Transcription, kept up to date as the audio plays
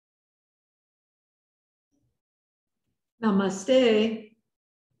Namaste.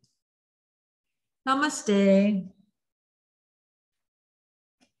 Namaste.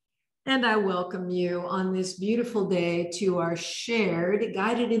 And I welcome you on this beautiful day to our shared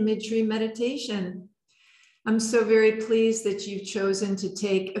guided imagery meditation. I'm so very pleased that you've chosen to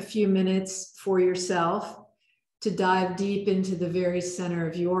take a few minutes for yourself to dive deep into the very center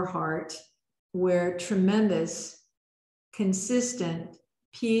of your heart, where tremendous, consistent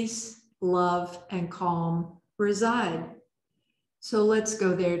peace, love, and calm reside. So let's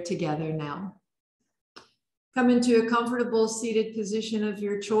go there together now. Come into a comfortable seated position of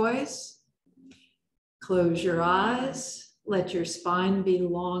your choice. Close your eyes. Let your spine be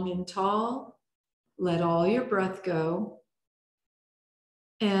long and tall. Let all your breath go.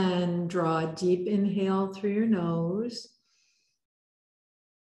 And draw a deep inhale through your nose.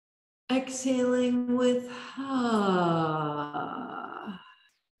 Exhaling with ha.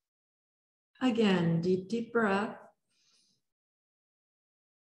 Again, deep, deep breath.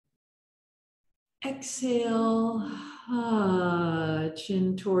 Exhale,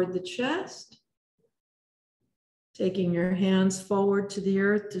 chin toward the chest. Taking your hands forward to the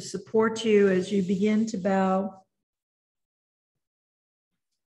earth to support you as you begin to bow.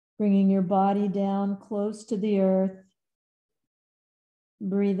 Bringing your body down close to the earth.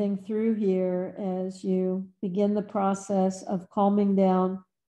 Breathing through here as you begin the process of calming down,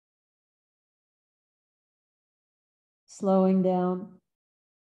 slowing down.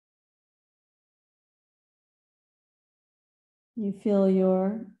 You feel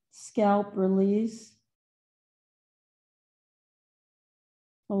your scalp release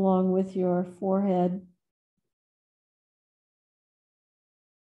along with your forehead.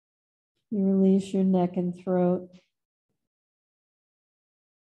 You release your neck and throat.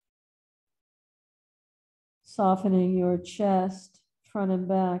 Softening your chest, front and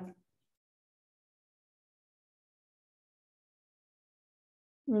back.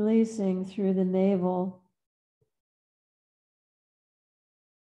 Releasing through the navel.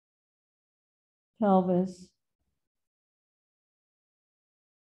 Pelvis,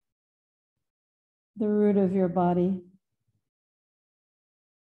 the root of your body.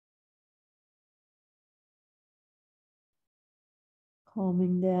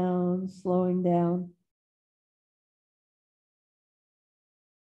 Calming down, slowing down.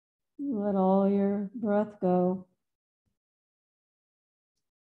 Let all your breath go.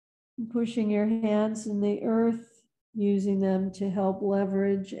 Pushing your hands in the earth, using them to help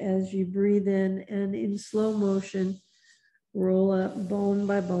leverage as you breathe in slow motion, roll up bone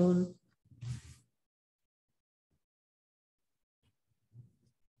by bone.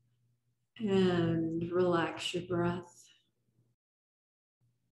 And relax your breath.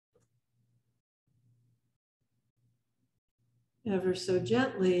 Ever so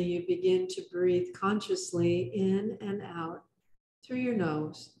gently, you begin to breathe consciously in and out through your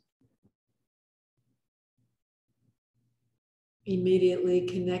nose. Immediately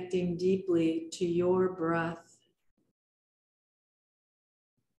connecting deeply to your breath.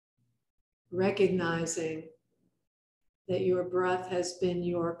 Recognizing that your breath has been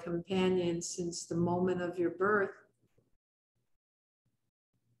your companion since the moment of your birth.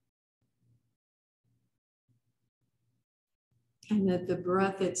 And that the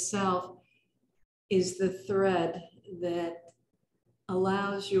breath itself is the thread that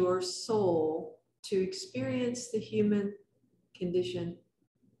allows your soul to experience the human condition.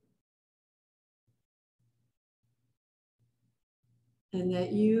 And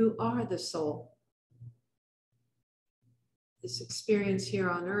that you are the soul. This experience here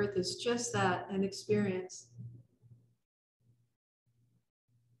on earth is just that, an experience.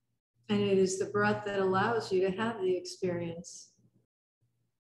 And it is the breath that allows you to have the experience.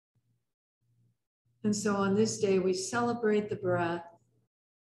 And so on this day, we celebrate the breath.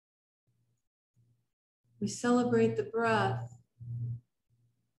 We celebrate the breath.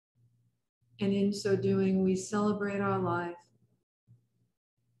 And in so doing, we celebrate our life.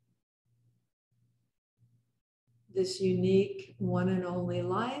 This unique, one and only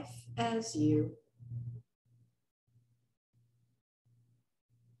life as you.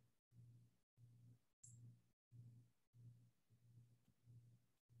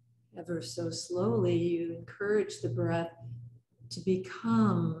 Ever so slowly, you encourage the breath to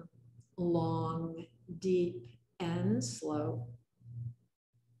become long, deep, and slow.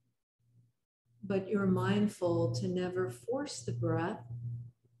 But you're mindful to never force the breath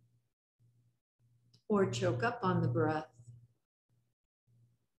or choke up on the breath.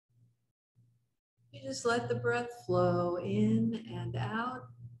 You just let the breath flow in and out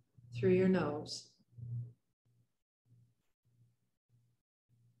through your nose.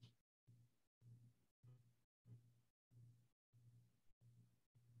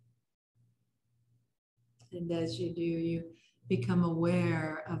 And as you do, you become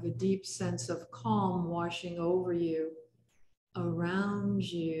aware of a deep sense of calm washing over you, around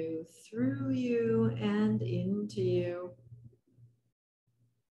you, through you, and into you.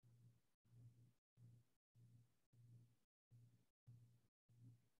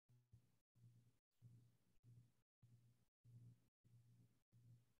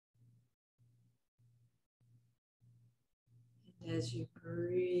 And as you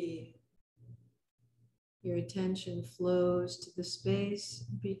breathe, your attention flows to the space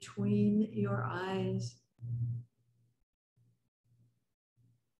between your eyes.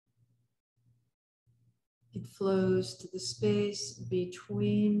 It flows to the space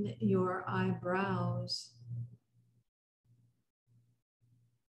between your eyebrows.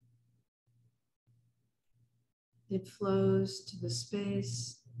 It flows to the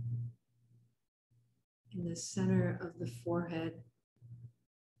space in the center of the forehead.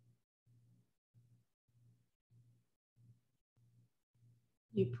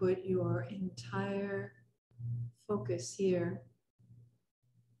 You put your entire focus here.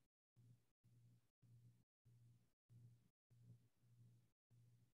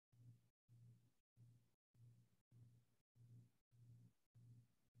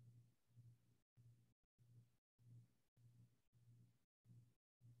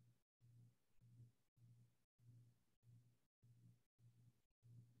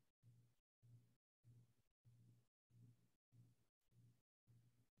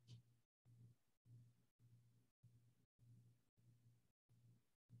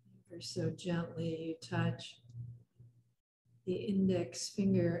 Ever so gently, you touch the index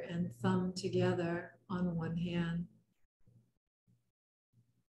finger and thumb together on one hand,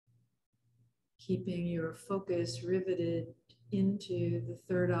 keeping your focus riveted into the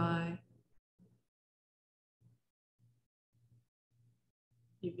third eye.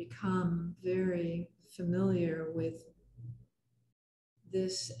 You become very familiar with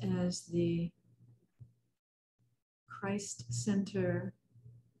this as the Christ center,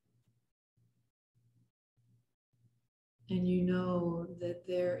 and you know that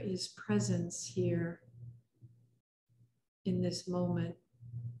there is presence here in this moment.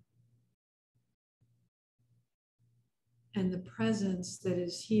 And the presence that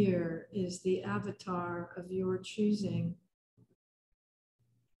is here is the avatar of your choosing,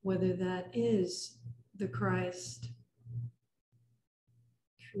 whether that is the Christ,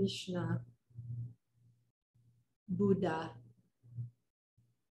 Krishna, Buddha,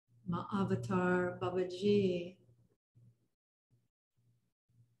 Mahavatar, Babaji,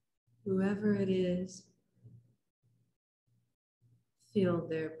 whoever it is. Feel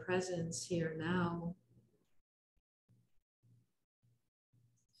their presence here now.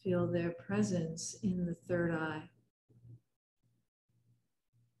 Feel their presence in the third eye.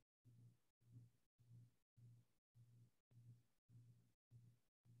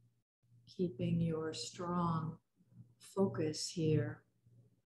 Keeping your strong focus here.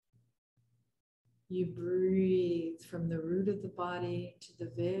 You breathe from the root of the body to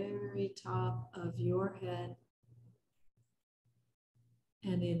the very top of your head.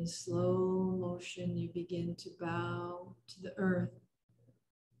 And in slow motion, you begin to bow to the earth,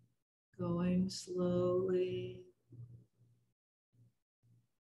 going slowly.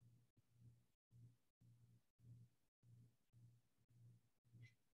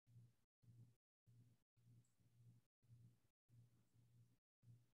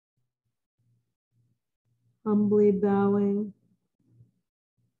 Humbly bowing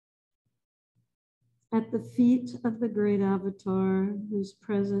at the feet of the great avatar whose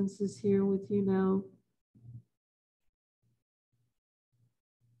presence is here with you now.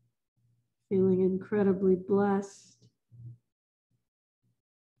 Feeling incredibly blessed.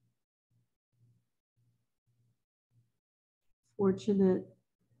 Fortunate.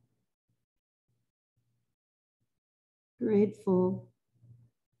 Grateful.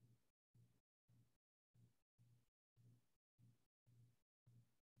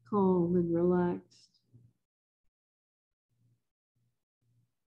 Calm and relaxed.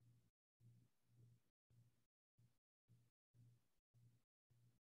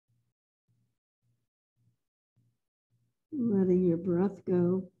 Letting your breath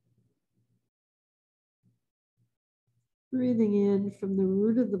go. Breathing in from the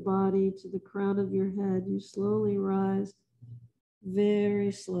root of the body to the crown of your head, you slowly rise,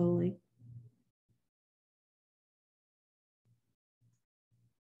 very slowly.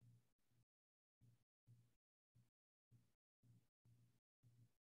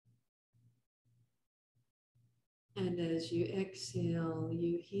 And as you exhale,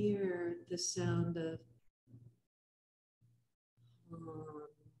 you hear the sound of hum.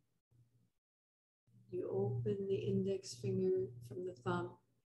 You open the index finger from the thumb.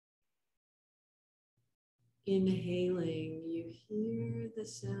 Inhaling, you hear the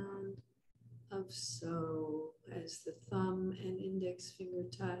sound of so as the thumb and index finger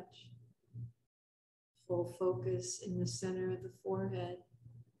touch. Full focus in the center of the forehead.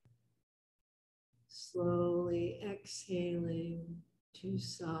 Slowly exhaling to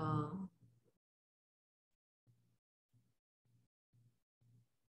sa.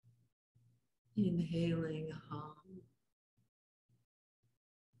 Inhaling hum.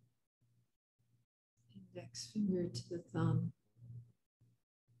 Index finger to the thumb.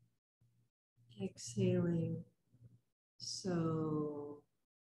 Exhaling so.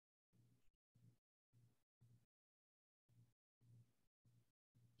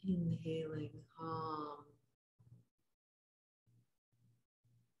 Inhaling hum.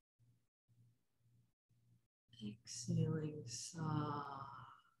 Exhaling sa.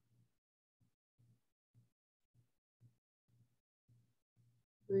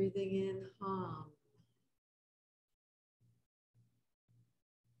 Breathing in hum.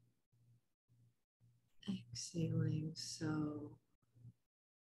 Exhaling so.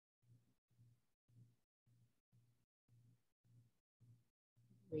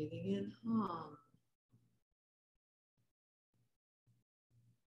 Breathing in hum.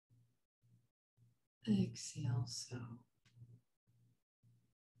 Exhale so.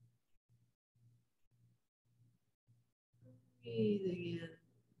 Breathing in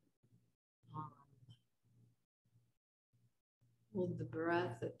hum. Hold the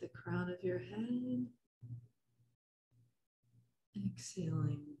breath at the crown of your head.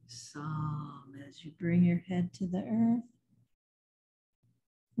 Exhaling Psalm as you bring your head to the earth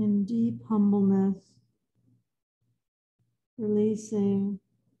in deep humbleness, releasing,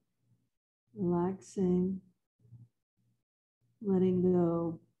 relaxing, letting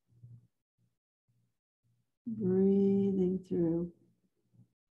go, breathing through.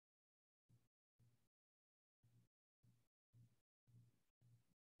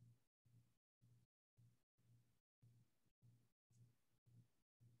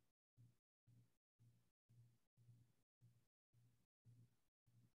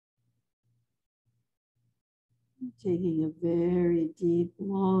 Taking a very deep,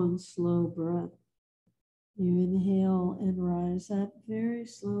 long, slow breath. You inhale and rise up very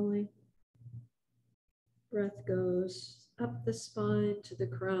slowly. Breath goes up the spine to the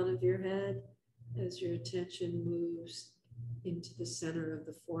crown of your head as your attention moves into the center of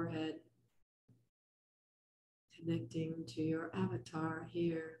the forehead, connecting to your avatar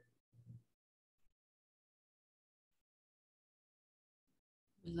here.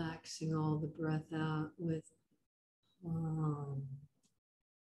 Relaxing all the breath out with hum.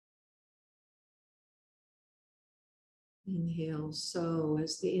 Inhale so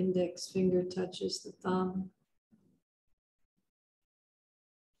as the index finger touches the thumb.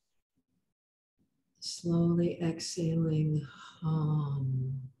 Slowly exhaling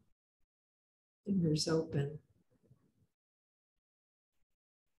hum. Fingers open.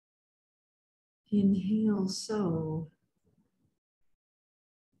 Inhale so.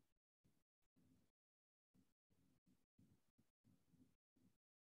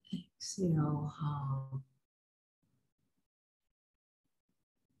 Exhale hum.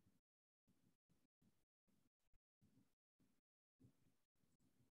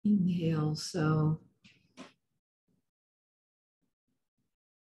 Inhale so.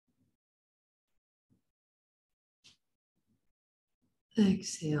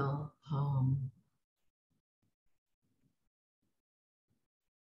 Exhale hum.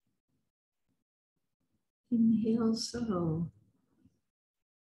 Inhale so.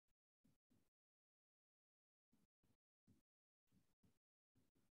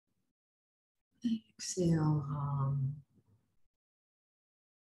 Exhale hum.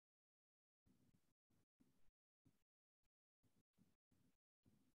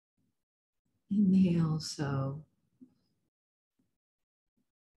 Inhale so.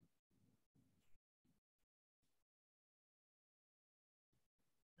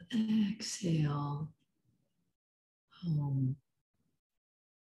 Exhale hum.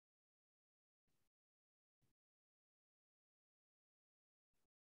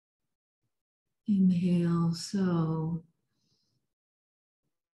 Inhale so.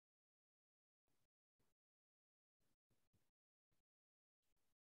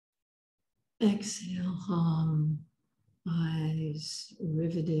 Exhale hum. Eyes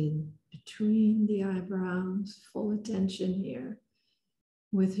riveted between the eyebrows, full attention here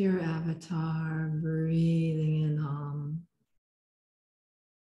with your avatar, breathing in hum.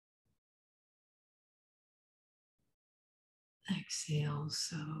 Exhale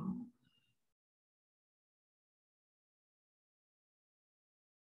so.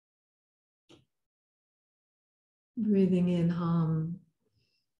 Breathing in hum.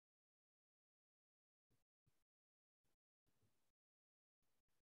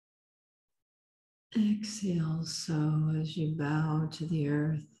 Exhale so as you bow to the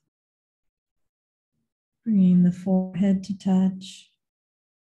earth. Bringing the forehead to touch.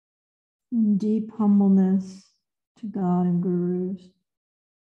 In deep humbleness to God and gurus,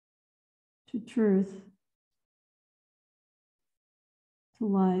 to truth, to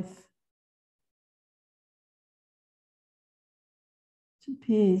life, to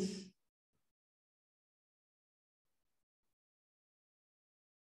peace.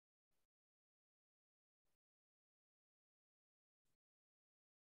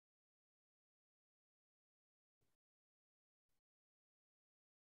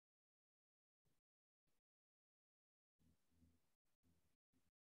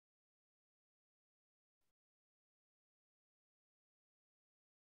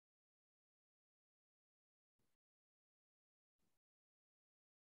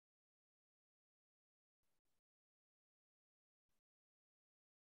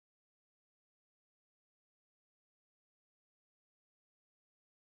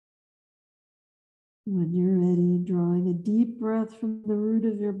 When you're ready, drawing a deep breath from the root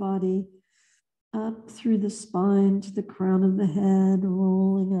of your body up through the spine to the crown of the head,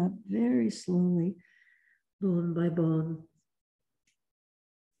 rolling up very slowly, bone by bone.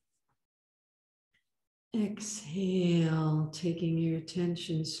 Exhale, taking your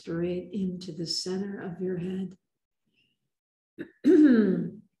attention straight into the center of your head,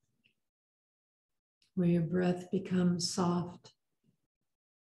 where your breath becomes soft,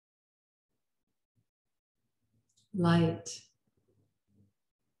 light,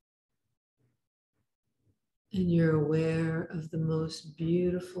 and you're aware of the most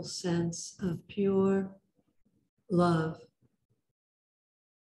beautiful sense of pure love.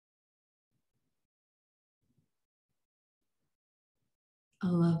 A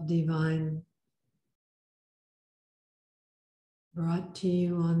love divine brought to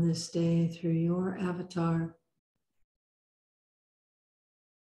you on this day through your avatar.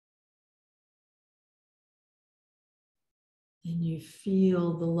 And you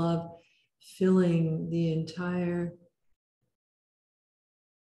feel the love filling the entire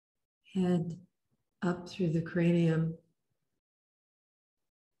head up through the cranium.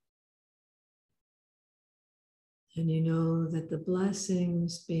 And you know that the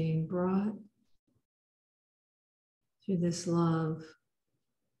blessings being brought through this love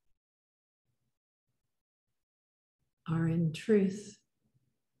are in truth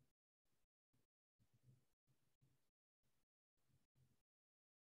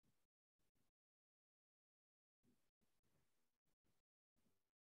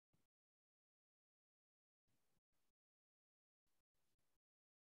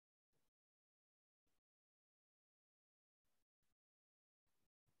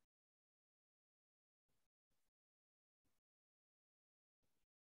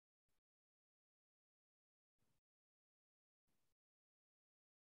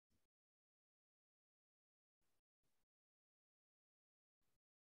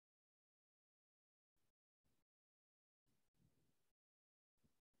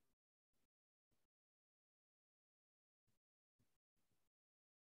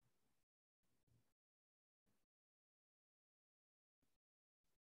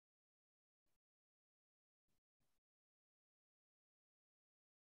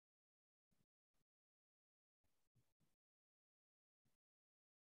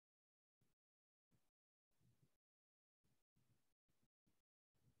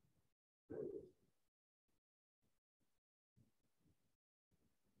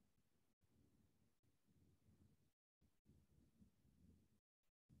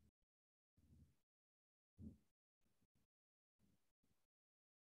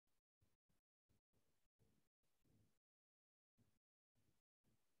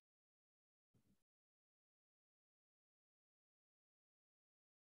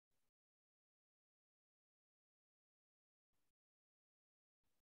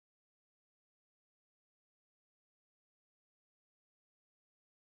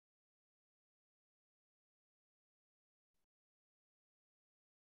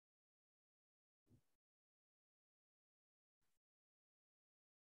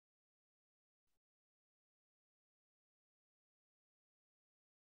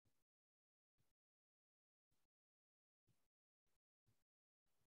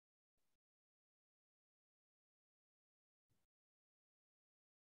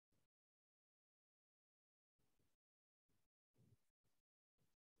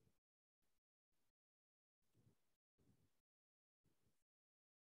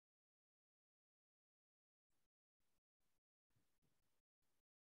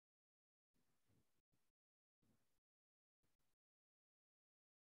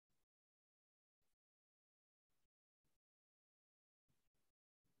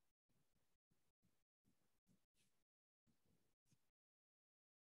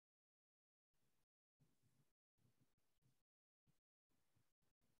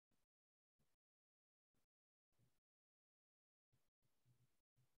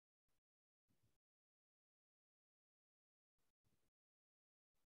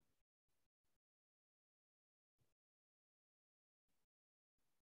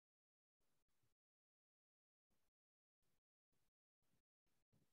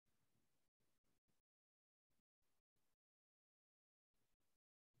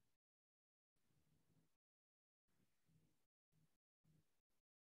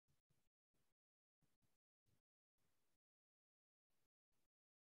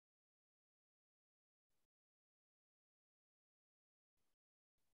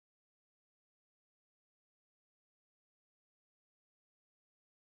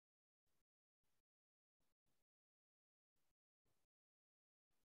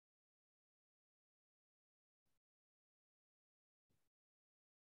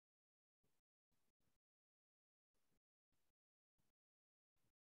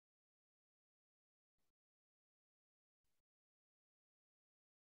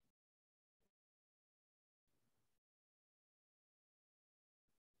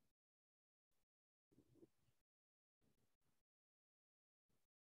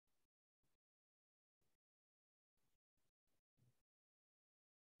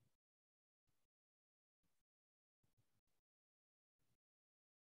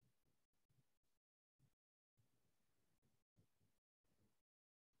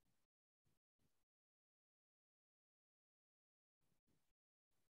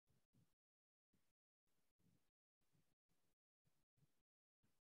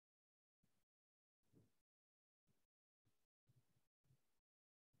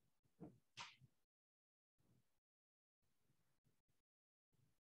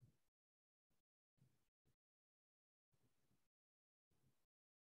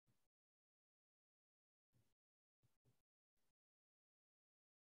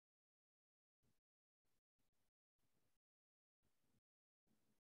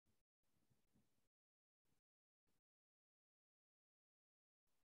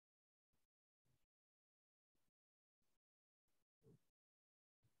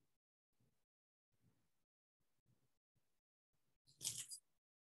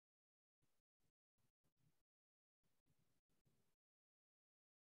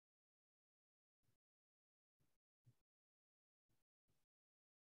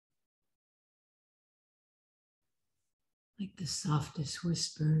like the softest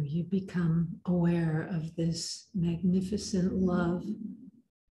whisper, you become aware of this magnificent love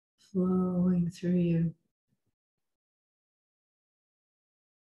flowing through you.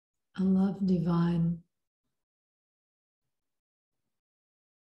 A love divine,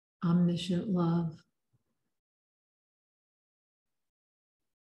 omniscient love,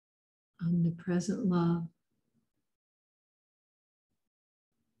 omnipresent love,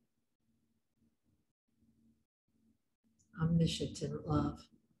 omniscient love.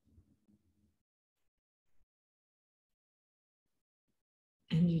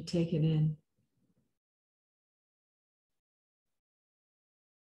 And you take it in.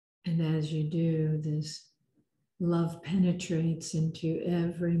 And as you do, this love penetrates into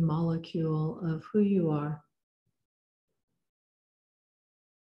every molecule of who you are,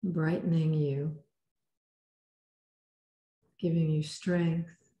 brightening you, giving you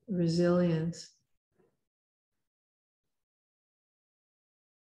strength, resilience.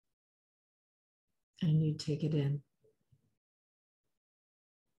 And you take it in.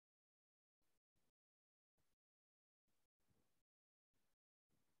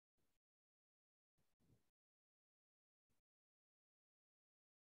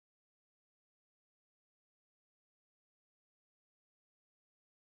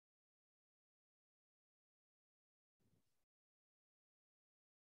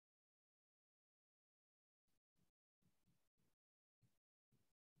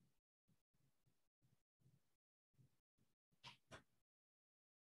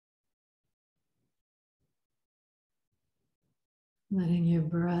 Letting your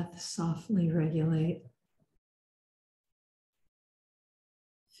breath softly regulate.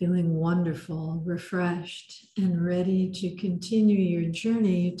 Feeling wonderful, refreshed, and ready to continue your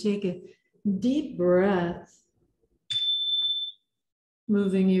journey. You take a deep breath,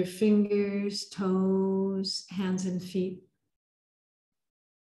 moving your fingers, toes, hands, and feet.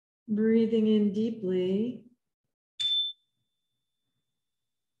 Breathing in deeply.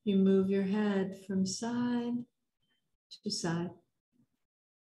 You move your head from side to side.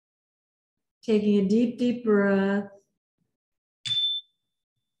 Taking a deep, deep breath.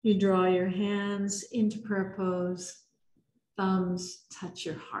 You draw your hands into prayer pose. Thumbs touch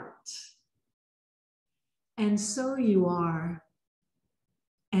your heart. And so you are.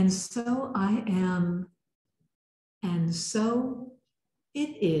 And so I am. And so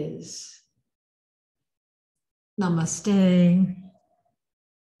it is. Namaste.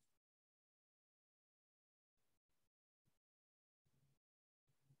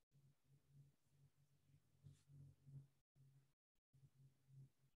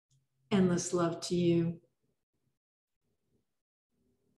 Endless love to you.